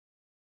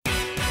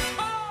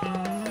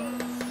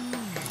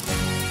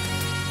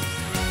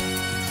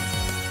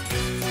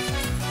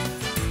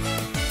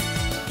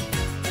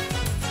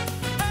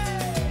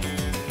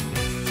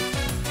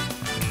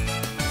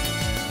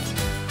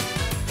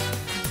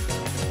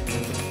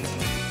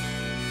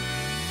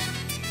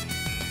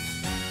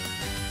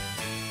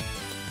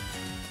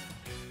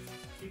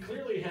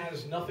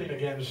has nothing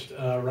against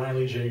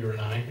Riley Jager and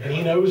I, and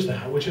he knows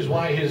that, which is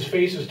why his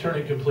face is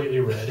turning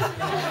completely red.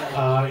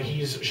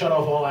 He's shut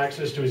off all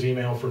access to his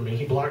email from me.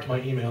 He blocked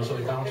my email, so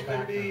they bounced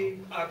back. It could be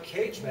a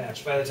cage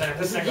match by the time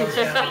this thing goes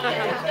down.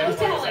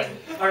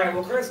 All right,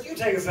 well, Kris, you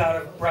take us out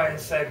of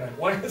Brian's segment.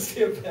 When is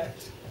the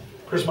event?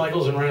 Kris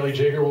Michaels and Riley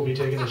Jager will be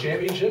taking the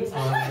championship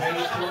on May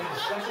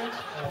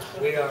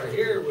 22nd. We are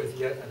here with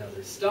yet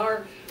another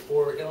star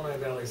for Illinois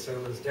Valley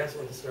Solo's Dancing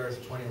with the Stars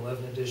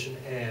 2011 edition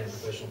and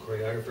professional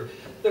choreographer.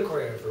 The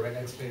choreographer right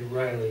next to me,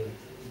 Riley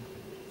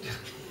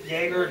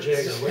Jager.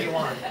 What do you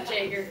want?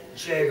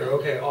 Jager,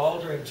 okay.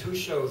 All during 2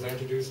 shows I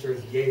introduced her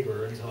as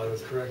Jager until I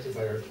was corrected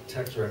by our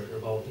tech director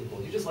of all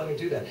people. You just let me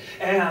do that.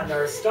 And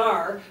our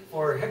star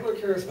for Heckler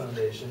Kris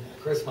Foundation,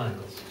 Kris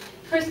Michaels.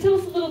 Kris, tell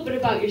us a little bit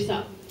about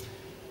yourself.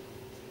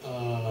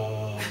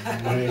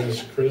 My name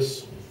is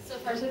Kris. So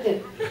far, so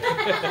good.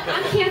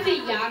 I can't say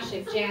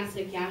Jasic.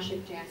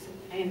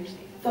 I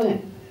understand. Go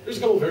ahead. There's a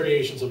couple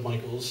variations of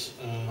Michaels.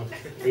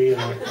 We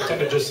tend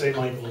to just say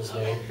Michaels,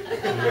 though.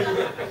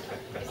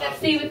 Is that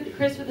C with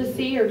Kris with a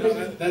C or?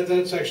 No,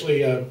 that's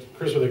actually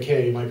Kris with a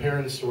K. My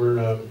parents were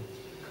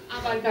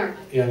avant-garde.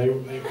 Yeah, they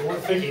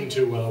weren't thinking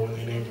too well when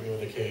they named me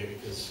with a K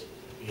because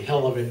the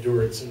hell I've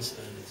endured since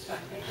then.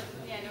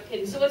 Yeah, no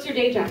kidding. So what's your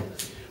day job?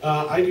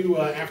 I do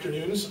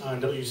afternoons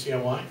on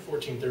WCMY,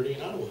 1430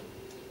 in Ottawa.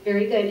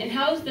 Very good. And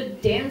how's the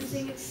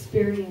dancing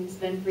experience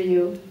been for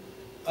you?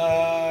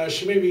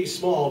 She may be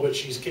small, but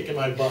she's kicking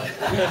my butt.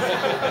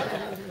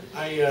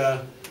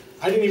 I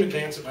didn't even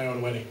dance at my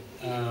own wedding.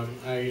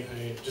 I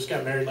just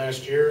got married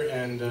last year,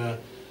 and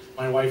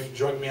my wife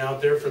drugged me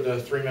out there for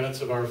the 3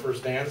 minutes of our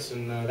first dance,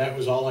 and that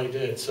was all I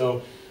did.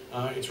 So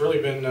it's really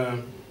been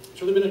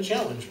a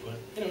challenge, but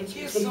you know, it's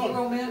been so fun.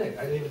 Romantic.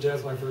 I didn't even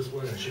dance my first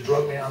wedding. She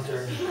drugged me out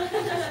there.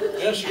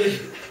 Yeah, she did.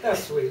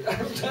 That's sweet.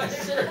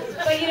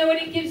 But you know what?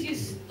 It gives you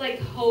like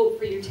hope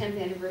for your 10th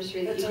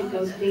anniversary that you can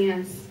go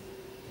dance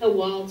the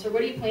waltz. Or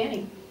what are you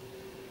planning?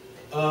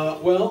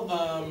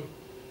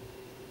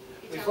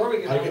 Before we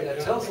get on that,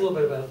 tell us a little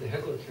bit about the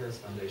Heckler Kris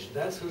Foundation.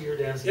 That's who you're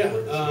dancing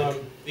for this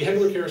year. The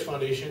Heckler Kris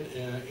Foundation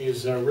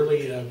is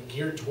really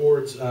geared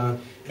towards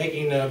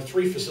making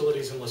 3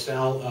 facilities in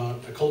LaSalle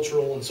a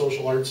cultural and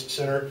social arts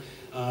center.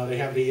 They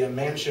have the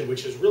mansion,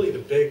 which is really the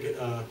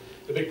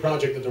big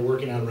project that they're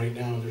working on right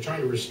now. And they're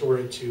trying to restore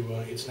it to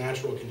its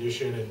natural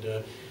condition,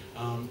 and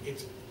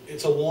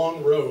it's a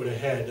long road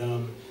ahead.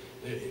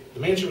 The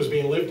mansion was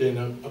being lived in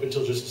up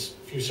until just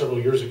several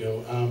years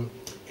ago.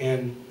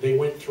 And they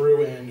went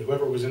through, and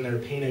whoever was in there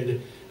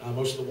painted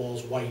most of the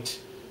walls white.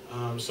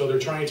 So they're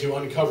trying to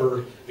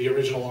uncover the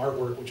original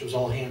artwork, which was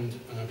all hand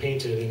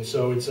painted. And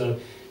so it's a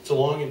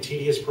long and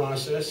tedious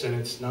process, and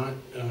it's not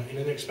an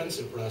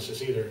inexpensive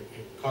process either.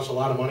 It costs a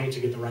lot of money to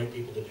get the right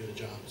people to do the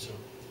job. So.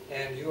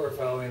 And you are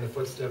following the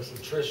footsteps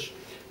of Trish,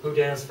 who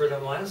danced for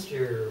them last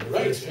year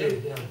with,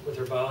 with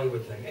her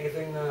Bollywood thing.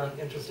 Anything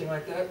interesting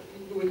like that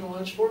we can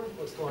watch for?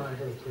 What's going on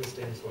here with Kris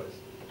dance-wise?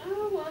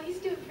 Oh, well, he's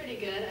doing pretty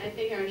good. I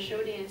think our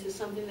show dance is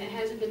something that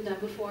hasn't been done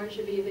before and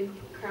should be a big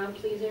crowd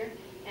pleaser.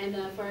 And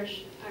for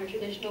our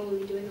traditional, we'll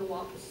be doing a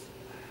waltz.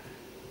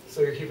 So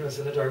you're keeping us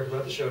in the dark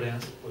about the show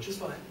dance, which is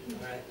fine.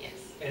 All right. Yes.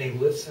 Any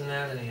lifts in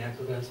that? Any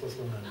acrobats? What's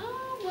going on?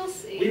 Oh, we'll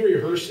see. We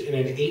rehearse in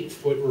an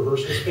 8-foot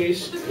rehearsal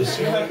space, the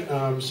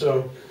ceiling.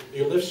 So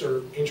the lifts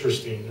are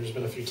interesting. There's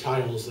been a few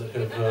tiles that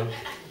have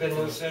been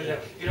loosened. Yeah.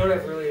 You know what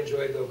I've really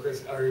enjoyed, though,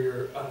 Kris, are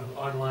your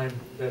online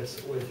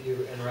bits with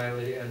you and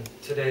Riley. And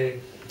today,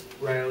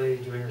 Riley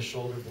doing her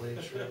shoulder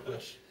blade trick,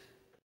 which...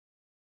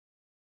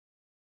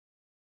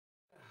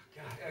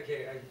 God,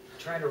 okay, I'm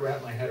trying to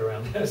wrap my head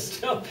around this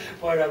still.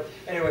 But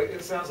anyway,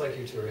 it sounds like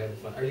you two are having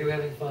fun. Are you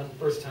having fun?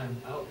 First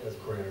time out as a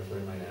choreographer,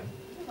 I might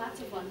add. Lots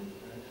of fun.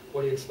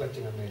 What are you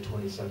expecting on May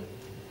 27th?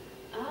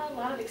 A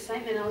lot of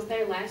excitement. I was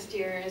there last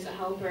year as a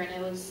helper, and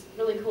it was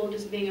really cool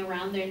just being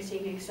around there and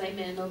seeing the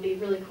excitement. And it'll be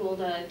really cool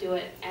to do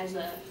it as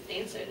a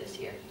dancer this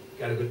year.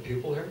 Got a good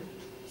pupil here?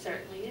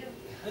 Certainly do.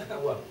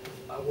 Well,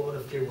 I won't a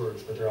few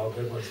words, but they're all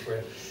good ones for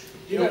you.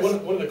 You know,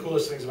 one of the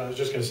coolest things I was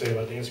just going to say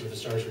about Dancing with the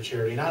Stars for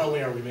charity, not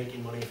only are we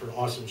making money for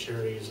awesome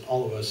charities,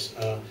 all of us,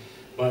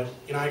 but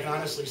you know, I can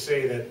honestly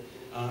say that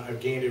I've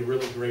gained a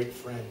really great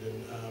friend,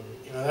 and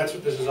you know, that's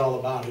what this is all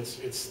about.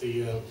 It's the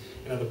you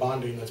know, the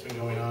bonding that's been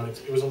going on.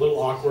 It was a little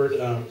awkward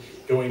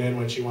going in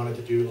when she wanted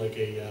to do like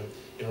a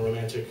you know,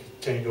 romantic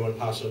tango in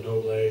Paso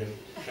Doble, and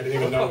I didn't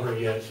even know her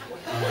yet.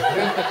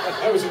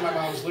 I was in my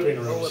mom's living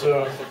room,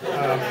 so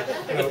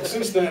you know,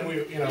 since then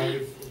we've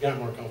gotten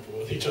more comfortable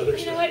with each other.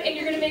 You know what? And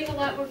you're going to make a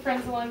lot more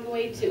friends along the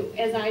way too,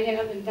 as I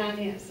have and Don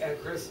has. And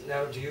Kris,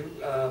 now do you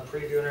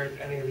preview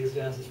any of these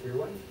dances for your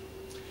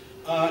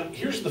wife?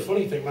 Here's the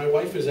funny thing. My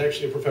wife is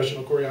actually a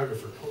professional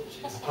choreographer.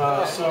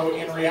 So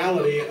in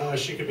reality,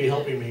 she could be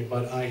helping me,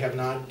 but I have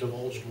not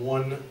divulged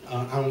 1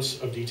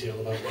 ounce of detail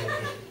about what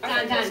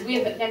I'm doing. Don, we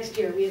have next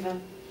year. We have a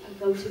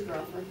go-to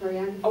girl for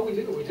choreography. Oh, we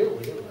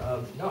do.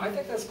 No, I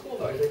think that's cool,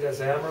 though. I think that's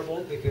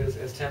admirable, because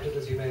as tempted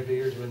as you may be,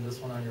 you're doing this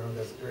one on your own.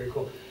 That's very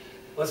cool.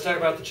 Let's talk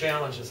about the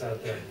challenges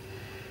out there.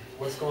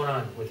 What's going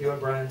on with you and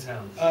Brian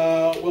Towne?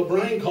 Well,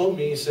 Brian called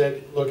me and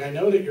said, look, I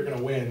know that you're going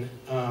to win,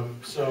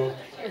 so...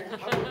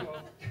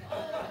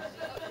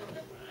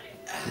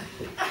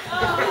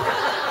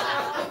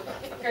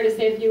 Care to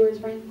say a few words,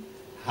 Brian?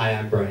 Hi,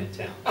 I'm Brian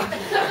Towne.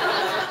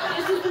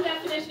 This is the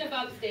definition of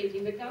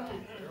upstaging, but go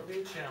ahead. There'll be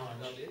a challenge.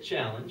 There'll be a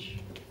challenge,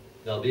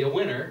 there'll be a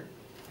winner,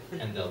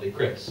 and there'll be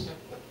Kris.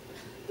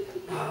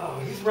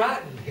 Oh, he's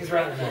rotten. He's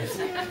rotten nice.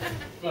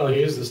 Well,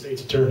 he is the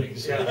state's attorney,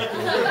 so...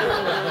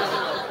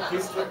 Yeah.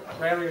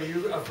 Riley, are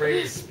you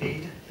afraid of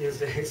speed these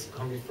days?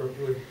 Coming from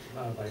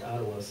by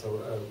Ottawa, so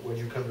when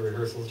you come to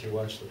rehearsals, do you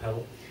watch the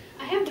pedal?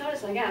 I have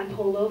noticed I got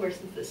pulled over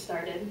since this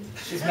started.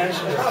 She's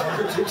mentioned it 1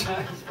 or 2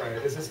 times,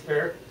 Brian. Is this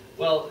fair?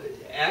 Well,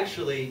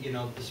 actually, you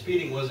know, the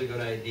speeding was a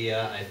good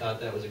idea. I thought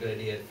that was a good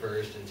idea at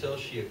first until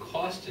she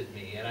accosted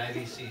me at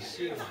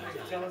IVCC.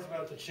 Tell us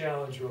about the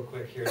challenge real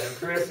quick here. Now,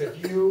 Kris,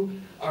 if you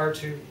are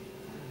to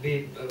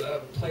be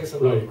place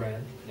above Right.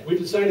 Brian. We've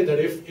decided that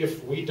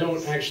if we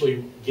don't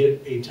actually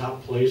get a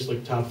top place,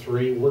 like top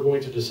 3, we're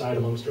going to decide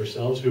amongst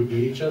ourselves who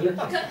beat each other.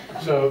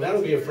 So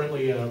that'll be a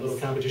friendly little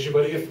competition.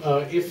 But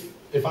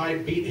if I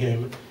beat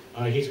him,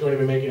 he's going to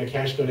be making a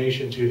cash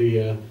donation to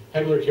the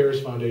Hegler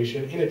Cares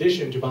Foundation, in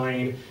addition to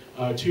buying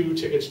 2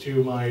 tickets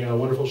to my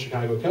wonderful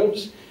Chicago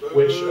Cubs,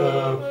 which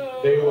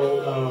they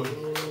will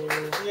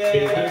be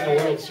winning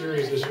the World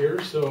Series this year.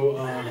 So,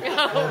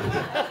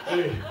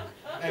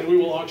 and we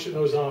will auction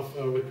those off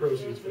with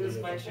proceeds. If this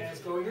by chance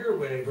go your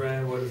way,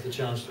 Brian, what is the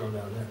challenge thrown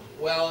down there?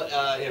 Well,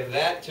 if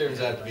that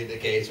turns out to be the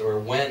case, or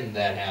when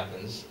that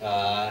happens,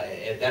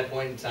 at that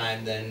point in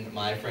time, then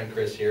my friend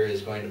Kris here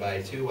is going to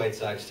buy 2 White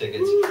Sox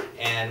tickets,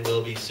 and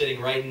will be sitting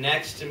right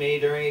next to me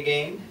during a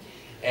game.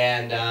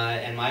 And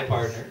my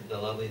partner, the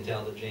lovely and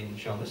talented Jane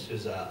Shomas,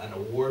 who's an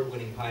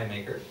award-winning pie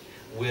maker,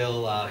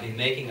 will be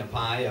making a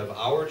pie of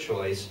our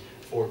choice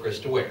for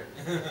Kris to wear.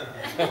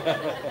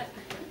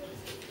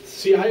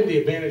 See, I have the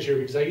advantage here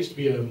because I used to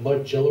be a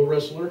mud jello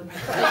wrestler.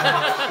 So,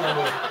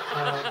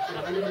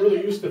 I'm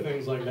really used to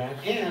things like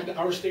that. And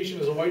our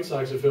station is a White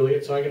Sox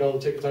affiliate, so I get all the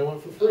tickets I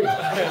want for free.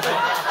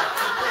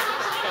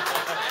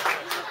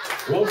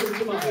 Welcome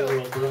to my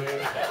world,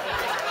 Brian.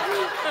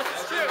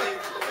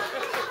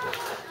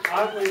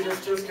 Oddly,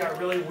 this just got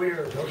really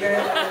weird, okay?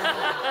 All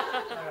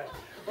right.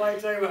 Well, I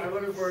tell you what, I'm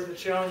looking forward to the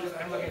challenges.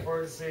 I'm looking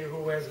forward to seeing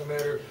who wins, no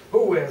matter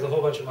who wins. A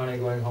whole bunch of money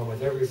going home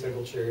with every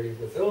single charity.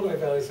 With Illinois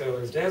Valley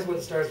Sailors, Dance with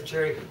the Stars for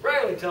charity.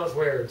 Riley, tell us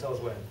where, tell us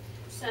when.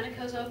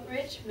 Seneca's Oak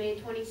Ridge, May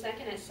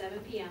 22nd at 7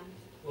 p.m.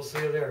 We'll see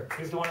you there.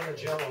 He's the one in the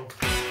jello.